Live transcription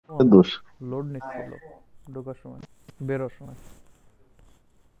দোষ। লোড নিচ্ছিল ঢোকার সময়, বেরোর সময়।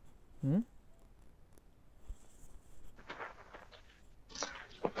 হুম।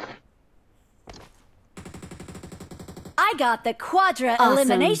 I got the Quadra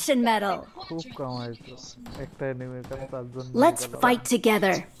Elimination Medal. খুব কামাইছো, একটা এনিমির কাছে 4 জন মেরে Let's গেল। fight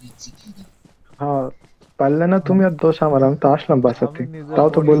together. হ্যাঁ, পারলে না তুমি, আর দোষ আমার, আমি তো আসলাম বাঁচাতে। আমি নিজের তাও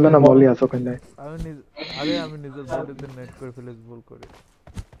তো বললে বডিতে, না মলি আছো ওখানে। আমি নিজের বডিতে নেট করে ফেলেছি ভুল করে।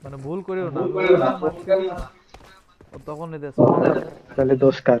 মানে ভুল করেও না, আমি ওখানে মারতেছি, ও তখনই দিয়ে স্পট। তাহলে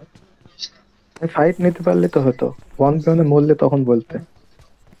দোষ কার? ফাইট নিতে পারলে তো হতো, 1v1 মরলে তখন বলতে।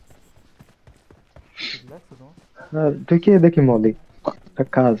 লাগছে তোমার? আর ঢুকিয়ে দেখি মলি, একটা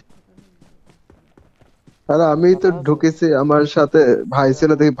কাজ। আরে আমি তো ফাঁকা আছো? ঢুকেছি, আমার সাথে ভাই আরে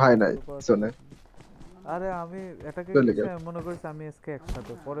ছিল, আমার দেখি ভাই নাই চালু করার পিছনে সময় ছিল। আরে আমি এটাকে চলে গেছি, গেল। আমি মনে করছি আমি এসকে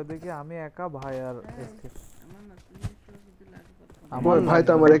একসাথে, পরে দেখি আমি একা, ভাই আর এসকে। আমার ওই ভাই তো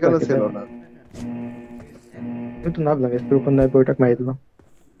লাগবে আমার না। এখানে ছিল না। আমি তো নামলাম এসপির উপর, নাই ওইটাকে মারি দিলাম।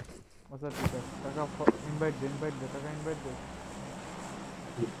 আচ্ছা ঠিক আছে, টাকা ইনভাইট দে, টাকা ইনভাইট দে।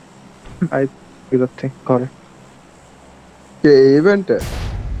 আই যাচ্ছে ঘরে। কে ইভেন্টে?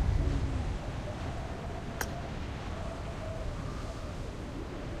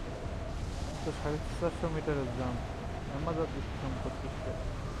 তো 450 মিটারের জাম, আমাদের ডিসকাউন্ট করছিস কে?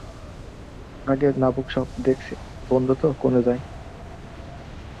 আগে নাবুক সব দেখছি, বন্ধ তো কোনে যায়।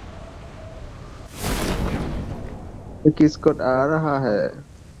 किसको आ रहा है?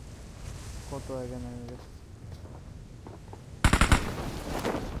 কত আগে নেমে গেছে।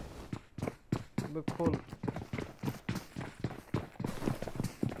 খোল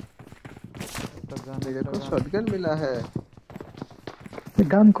একটা গান, मेरे একটা को গান। शॉटगन मिला है।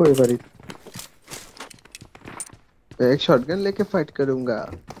 গান করে বাড়ি। मैं एक शॉटगन लेके फाइट करूंगा।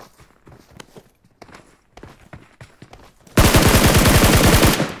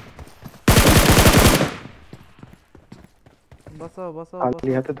 বাঁচাও বাঁচাও খালি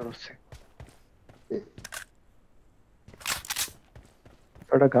বাঁচাও। হাতে ধরছে।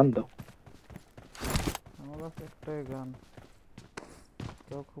 একটা গান দাও। আমার কাছে একটাই গান,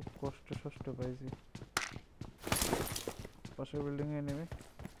 তো খুব কষ্ট পাইছি। পাশের বিল্ডিং এ নেমে,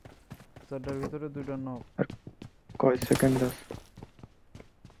 চারটার ভিতরে 2টা নক। আর কয় সেকেন্ড আছে?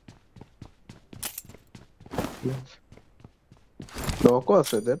 नौको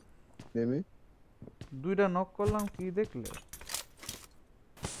আছে দেন নেমে। 2টা নক করলাম, কি দেখলে?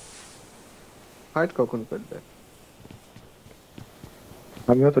 ফাইট কখন করবে?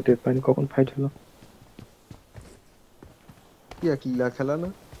 আমিও তো টের পাইনি কখন ফাইট হলো। কি একলা খেলা না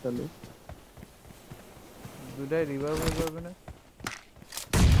তাহলে? 2টাই রিভাইভ হয়ে যাবে না?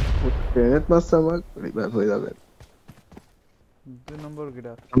 গ্রেনেড মারছে আমার, রিভাইভ হয়ে যাবে। 2 নম্বর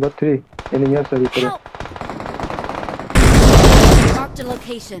গিরা। নাম্বার 3 এনিমি আছে ভিতরে। Help! Marked a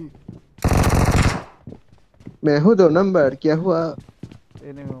location. मैं हूँ 2 नंबर, क्या हुआ?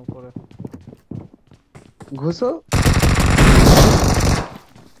 এনিমি উপরে। घुसो।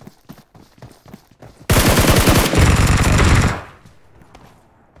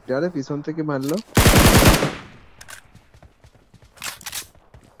 যারে পিছন থেকে মারলো,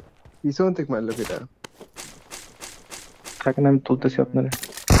 পিছন থেকে মারলো কেটা? থাকেন আমি তুলতেছি আপনারে।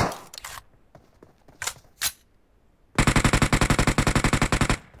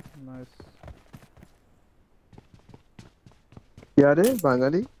 নাইস। यारे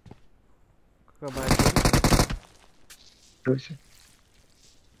বাঙালি কাকা ভাই রয়েছে।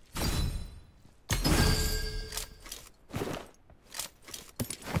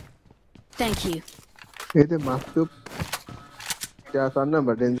 Thank you. এতে মাকতুব যা 4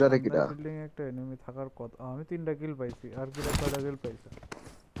 নাম্বার ডেঞ্জারে কিটা। বিল্ডিং এ একটা এনিমি থাকার কথা। আমি 3টা কিল পাইছি, আর কিরা 6টা কিল পাইছে।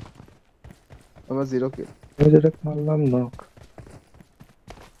 আমার 0 কিল। আমি যেটা মারলাম নক।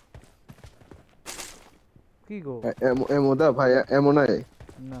 কি গো? এমোদা ভাই, এমন নাই।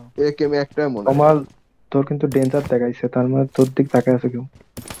 না, এক এম একটা এমন নাই। কমাল, তোর কিন্তু ডেঞ্জার দেখাইছে, তার মানে তোর দিক তাকায় আছে কেউ।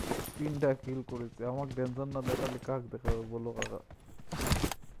 3টা কিল করেছে, আমাকে ডেনশন না দেখালে কাক দেখাবে বলো কাকা?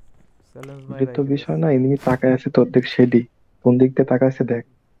 চ্যালেঞ্জ মাই এটা তো রাখি বিষয় দিয়েছে। না, এনিমি তাকায় আছে তোর দিক, সেডি কোন দিক দিয়ে তাকায় আছে দেখ।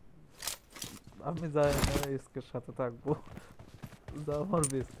 আমি জানি না এসকের সাথে থাকবো, যা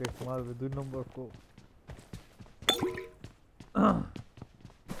মারবে এসকে মারবে। 2 নম্বর কো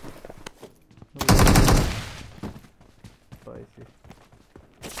পাইছি।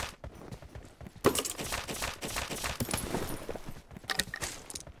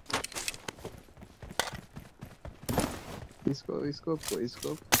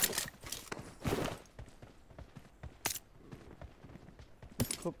 इसको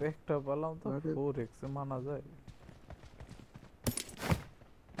খুব একটা পেলাম তো, अरे 4x এ মানা যায়?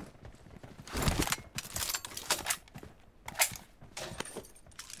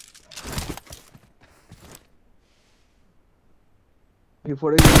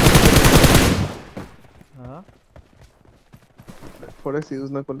 ফরেক্স হ্যাঁ ফরেক্স ইউজ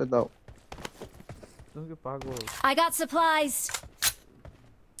না করলে দাও। তুমি কি পাগল? I got supplies.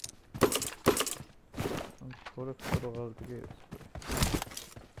 ফরেক্স করো কাল থেকে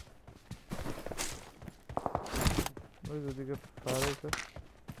ওই দিকে ফায়ার হয়েছে।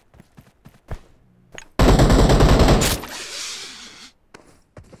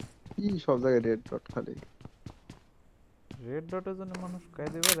 কি সব জায়গায় রেড ডট খালি। রেড ডটের জন্য মানুষ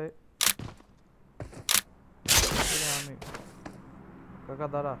কায়দে বেড়ায়। আমি কাকা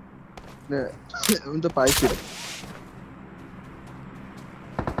দাঁড়া, না, আমি তো পাইছি।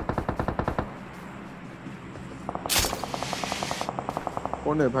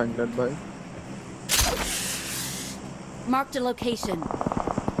 কোনে ভাইঙ্গাট ভাই? Marked a location.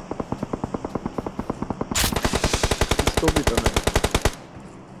 স্কোপই তো নাই।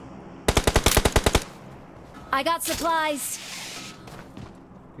 I got supplies.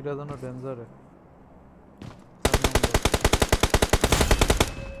 কিরা জানো ডেঞ্জারে।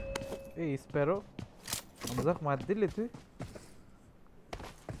 এই স্প্যারো আমাকে মার দিলি তুই।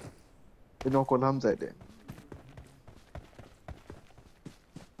 এই নকল হাম যাইলে।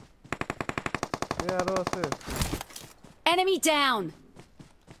 এ আরো আছে। Enemy down.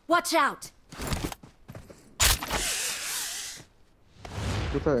 Watch out.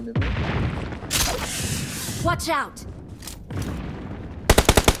 কোথায় নেবে? Watch out.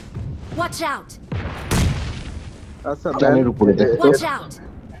 Watch out. আচ্ছা চালের উপরে দেখো। Watch out.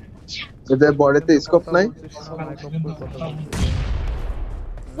 এদের বডিতে স্কোপ নাই।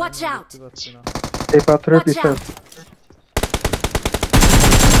 Watch out. এই পাথরের Watch পিছে out.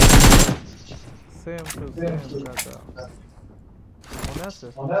 সেম টু সেম কাকা। মনে আছে?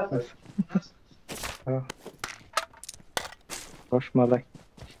 রসমালাই।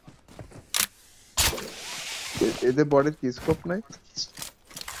 এদের বডিতে কি স্কোপ নাই?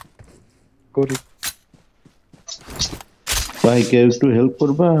 করি ভাই কেউ একটু হেল্প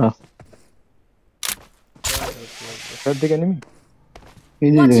করবা? তার দিকে নেমি। এই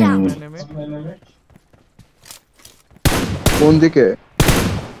যে Watch দেখেন, out. এনিমি কোন দিকে?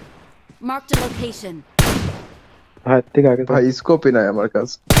 Marked a location. ভাইয়ের থেকে আগে ভাই স্কোপই নাই আমার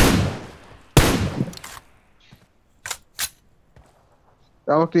কাছে।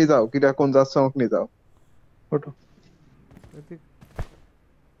 আমাকে নিয়ে যাও, কিরা কোন যাচ্ছে আমাকে নিয়ে যাও। ফটো এদিক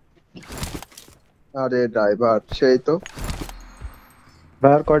আরে ড্রাইভার সেই তো।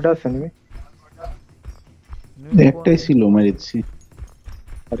 ভাইয়ের কয়টা আছে নেমি? একটাই ছিল মারিছি।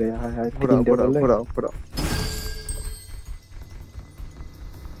 আরে হায় হায় ঘোরাও তিনটে ঘোরাও বলে ঘোরাও ঘোরাও।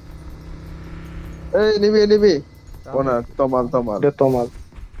 এই নিবি নিবি ওনার তমাল তমাল। এটা তোমার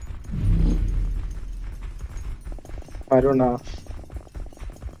মারো না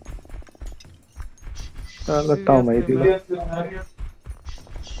তাহলে তাও মাই দিল।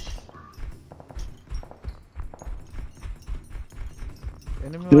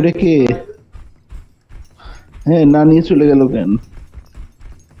 এনিমি ওটা কে? হ্যাঁ, না নিয়ে চলে গেল কেন?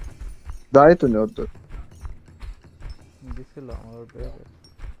 দাঁড়াই তো নেই ওদের। দিছিল আমার ব্যাগে।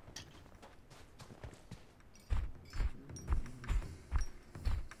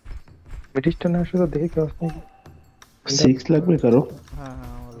 ব্রিটিশটা না আসলে দেখে কেউ আসছে নাকি? 6 লাগবে কারো? হ্যাঁ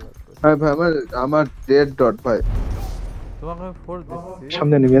হ্যাঁ আমার লাগবে। হ্যাঁ ভাই আমার আমার রেড ডট ভাই। তোমাকে আমি ফোর দিচ্ছি।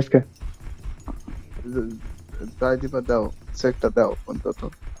 সামনে নেমি আজকে দাই দিবা দাও, সেকটা দাও অন্তত।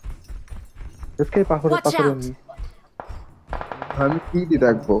 আজকে পাথরে Watch পাথরে out. নি আমি কি দি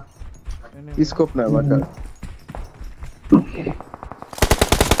রাখবো? এনিমি স্কোপ না আমার কাছে।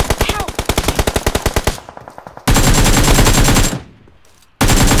 Help.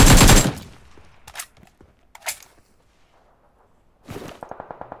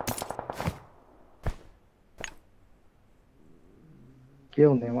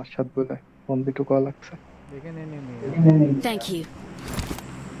 কেউ নেই আমার সাথে বলে ফোন দুটো কল লাগছে। এখানে এনিমি। Thank you.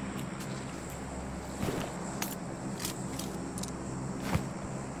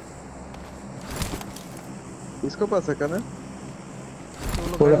 স্কোপ আছে কেন?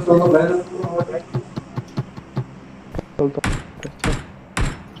 চলতো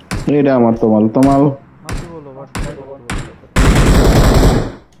এটা আমার তমাল তমাল। মাসি বলো বাট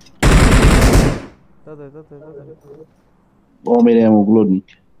দাদা দাদা দাদা ও মেরে আমগুলো নি।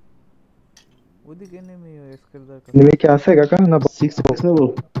 ওদিকে এনিমি স্কেল দরকার। নেমি কি আছে কাকা না? 6 নেবো।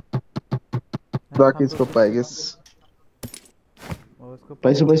 বাকি স্কোপ পাই গেছে।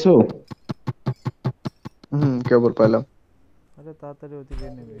 পাইছো পাইছো? কেবল পাইলাম। আরে তাড়াতাড়ি ওদিকে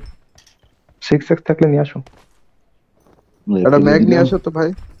এনিমি। 6x থাকলে নিয়ে আসো। একটা ম্যাগ নিয়ে আসো তো ভাই।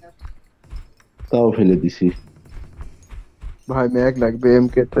 তাও ফেলে দিছি। ভাই ম্যাগ লাগবে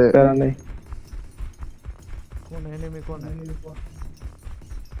এমকে তে। প্যারা নেই। কোন এনিমি কোন?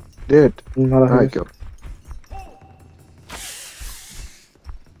 ডেড মারা হয়ে হাই গেছে। কেউ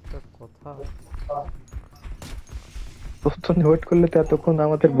একটা কথা প্রস্তুত ওয়েট করলে তো এতক্ষণ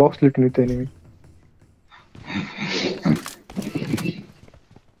আমাদের বক্স লুট নিতে নেবে।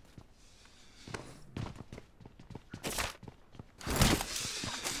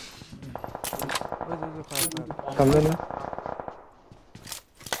 ওই যে ফায়ার ফায়ার সামনে না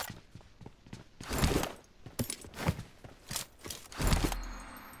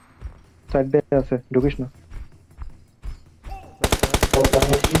সাইডে আছে, ঢুকিস না।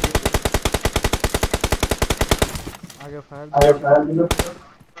 আগে ফায়ার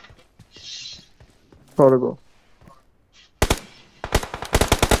স্বর্গ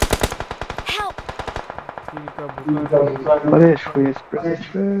Help! কিলকা বুকা আরে শুয়ে স্প্রে।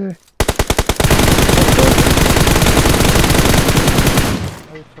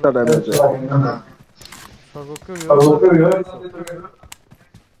 ড্যামেজ সর্বকেও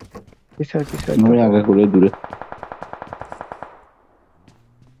কিসের কিসের আমি আগে করে দূরে।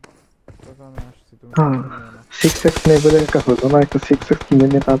 আমি আসছি তুমি হ্যাঁ 6x নেই বলে একটা হলো না, একটা 6x কিনে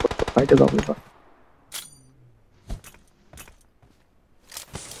নিয়ে তারপর ফাইটে যাবো এবার।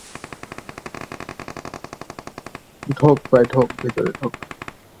 ঢোক ভাই ঢোক ভিতরে ঢোক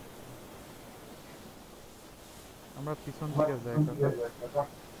আমরা পিছন দিকে যাই কাকা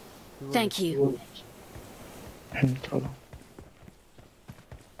Thank you. চলো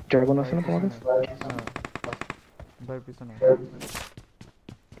ড্রাগন আছে না তোমাদের? হ্যাঁ ভাই পিছনে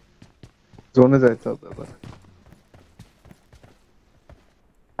জোনে যাইতে হবে এবার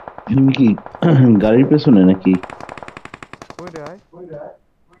তুমি কি গাড়ির পেছনে নাকি? কই রে আয়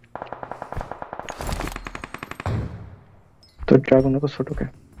তো ড্রাগন তো ছোট কে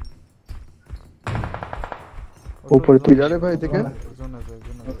উপরে তুই জানে ভাই দেখে জোনে যাই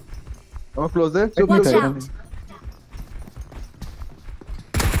আমার ক্লোজে চুপ Watch চুপ out!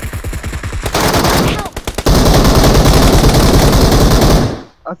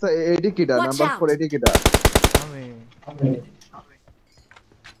 আচ্ছা এডি কিডা Watch নাম্বার out! 4 এডি কিডা আমি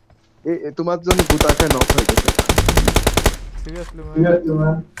তোমার জন্য ভূতাকে নক হয়ে গেছে সিরিয়াসলি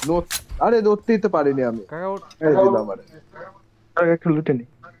নোট আরে ধরতেই তো পারিনি আমি কাকা ওর এই দিলাম আরে আর একটা লুটে নি।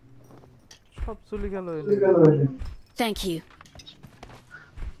 সব চলে গেল Thank you.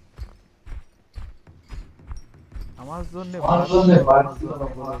 আমার জন্য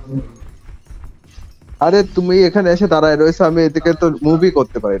আরে তুমি এখানে এসে দাঁড়ায় রয়েছো আমি এদিকে তো মুভি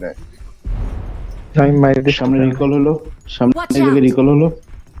করতে পারি না আমি মাইরে দিই সামনে রিকল হলো, সামনে Watch থেকে out! রিকল হলো।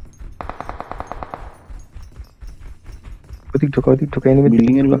 ওদিক ঢোকা এনিমি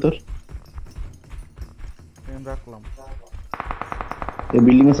বিল্ডিং এর ভেতর, এখানে রাখলাম এই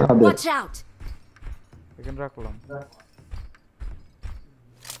বিল্ডিং এর ছাদে। Watch out! এখানে রাখলাম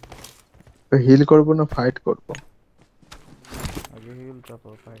হিল করব না ফাইট করব আগে হিল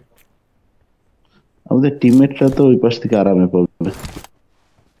তারপর ফাইট আমাদের টিমমেটরা তো ওই পাশ থেকে আরামে পাবে।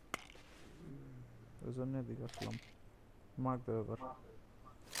 ওই জন্য এদিকে আসলাম মার্ক দেবো এবার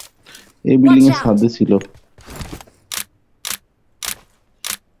এই বিল্ডিং এর Watch out! ছাদে ছিল।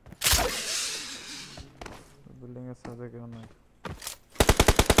 বিল্ডিং এর সাথে কেউ নাই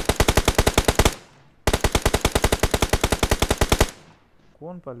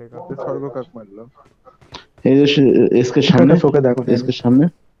কোন পালে কাকা স্বর্গ কাক মারলো এই যে এসকে সামনে, চোখে দেখো এসকে সামনে।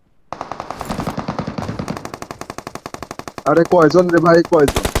 আরে কয়জন রে ভাই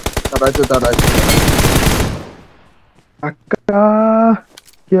কয়জন দাঁড়াই আক্কা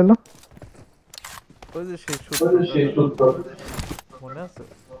কি হলো? ওই যে সেই সূত্র মনে আছে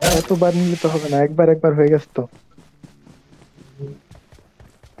এতবার নিলে তো হবে না, একবার হয়ে গেছে তো।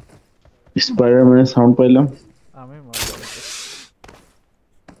 স্পাইডারম্যানের সাউন্ড পাইলাম। আমি মারব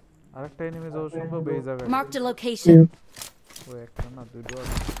আরেকটা এনিমি যাওয়া সম্ভব এই জায়গায় Marked a location. ওই একটা না দুটো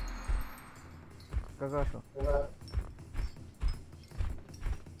আছে কাকা আসো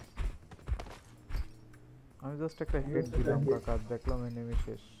আমি জাস্ট একটা হেড দিলাম কাকা দেখলাম এনিমি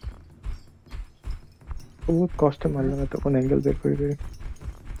শেষ বহুত কষ্টে মারলাম, তখন অ্যাঙ্গেল বের করে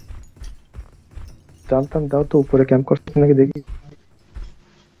জানতাম। দাও তো উপরে ক্যাম্প করতে নাকি দেখি।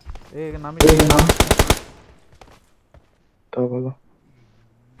 এই নামি তাও বলো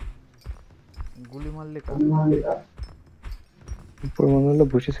গুলি মারলে কাকা উপরে মনে হলো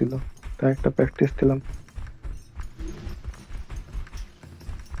বসেছিল, তাই একটা প্র্যাকটিস দিলাম।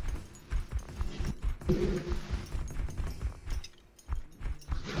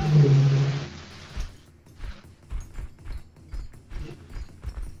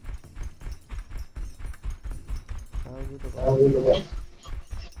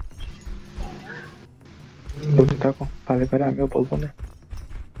 বলতে থাকো, পারে আমিও বলবো না।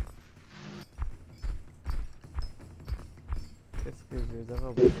 এসকেজে এই জায়গা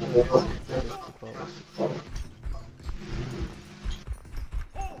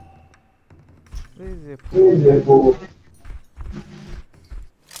এই যে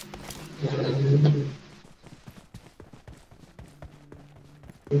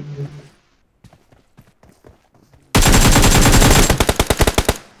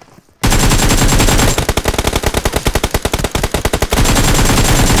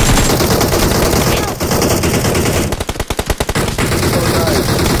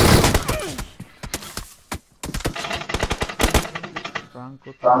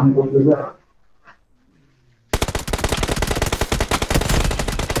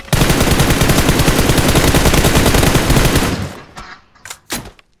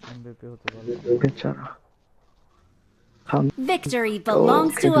MVP হতে পারলাম বেচারা Victory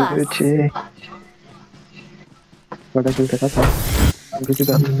belongs to us. কটা কিল দেখা যায় কিছু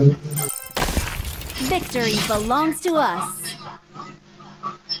যাচ্ছে না Victory belongs to us.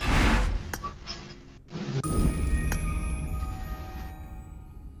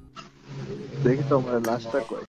 দেখি তো আমার লাস্টটা কই